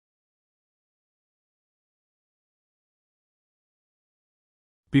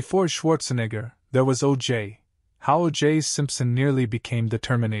Before Schwarzenegger, there was OJ. How OJ Simpson nearly became the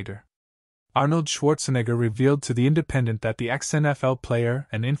Terminator. Arnold Schwarzenegger revealed to The Independent that the ex-NFL player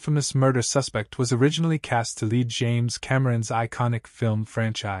and infamous murder suspect was originally cast to lead James Cameron's iconic film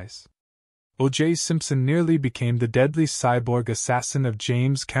franchise. OJ Simpson nearly became the deadly cyborg assassin of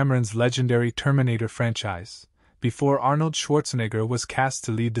James Cameron's legendary Terminator franchise, before Arnold Schwarzenegger was cast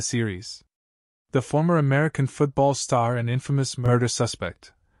to lead the series. The former American football star and infamous murder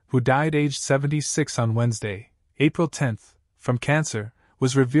suspect, who died aged 76 on Wednesday, April 10, from cancer,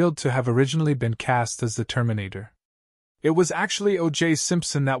 was revealed to have originally been cast as the Terminator. It was actually O.J.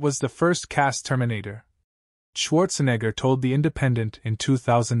 Simpson that was the first cast Terminator, Schwarzenegger told The Independent in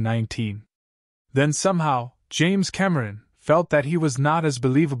 2019. Then somehow, James Cameron felt that he was not as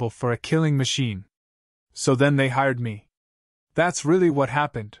believable for a killing machine. So then they hired me. That's really what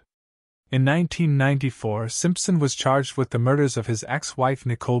happened. In 1994, Simpson was charged with the murders of his ex-wife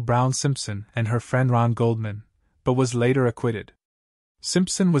Nicole Brown Simpson and her friend Ron Goldman, but was later acquitted.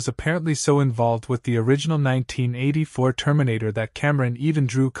 Simpson was apparently so involved with the original 1984 Terminator that Cameron even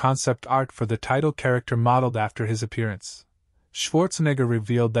drew concept art for the title character modeled after his appearance. Schwarzenegger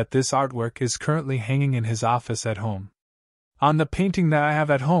revealed that this artwork is currently hanging in his office at home. On the painting that I have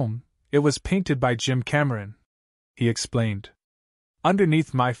at home, it was painted by Jim Cameron, he explained.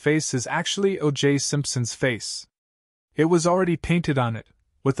 Underneath my face is actually O.J. Simpson's face. It was already painted on it,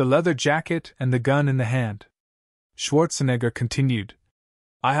 with the leather jacket and the gun in the hand. Schwarzenegger continued,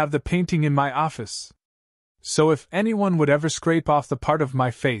 I have the painting in my office. So if anyone would ever scrape off the part of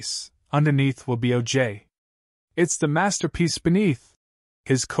my face, underneath will be O.J. It's the masterpiece beneath,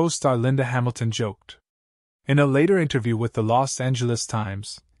 his co-star Linda Hamilton joked. In a later interview with the Los Angeles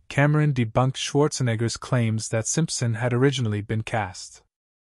Times, Cameron debunked Schwarzenegger's claims that Simpson had originally been cast.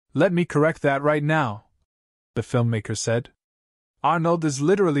 Let me correct that right now, the filmmaker said. Arnold is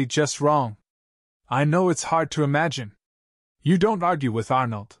literally just wrong. I know it's hard to imagine. You don't argue with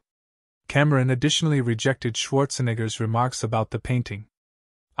Arnold. Cameron additionally rejected Schwarzenegger's remarks about the painting.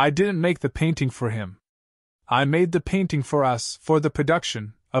 I didn't make the painting for him. I made the painting for us, for the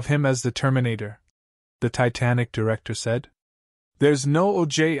production of him as the Terminator, the Titanic director said. There's no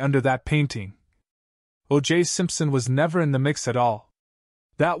O.J. under that painting. O.J. Simpson was never in the mix at all.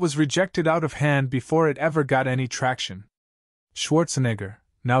 That was rejected out of hand before it ever got any traction. Schwarzenegger,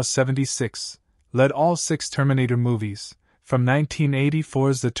 now 76, led all 6 Terminator movies, from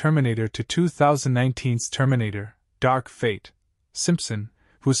 1984's The Terminator to 2019's Terminator, Dark Fate. Simpson,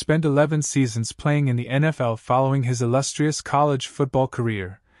 who spent 11 seasons playing in the NFL following his illustrious college football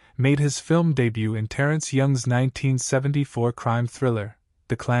career, made his film debut in Terrence Young's 1974 crime thriller,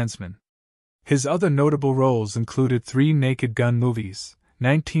 The Klansman. His other notable roles included 3 Naked Gun movies,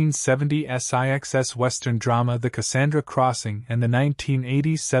 1970 SIXS Western drama The Cassandra Crossing and the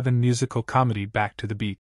 1987 musical comedy Back to the Beat.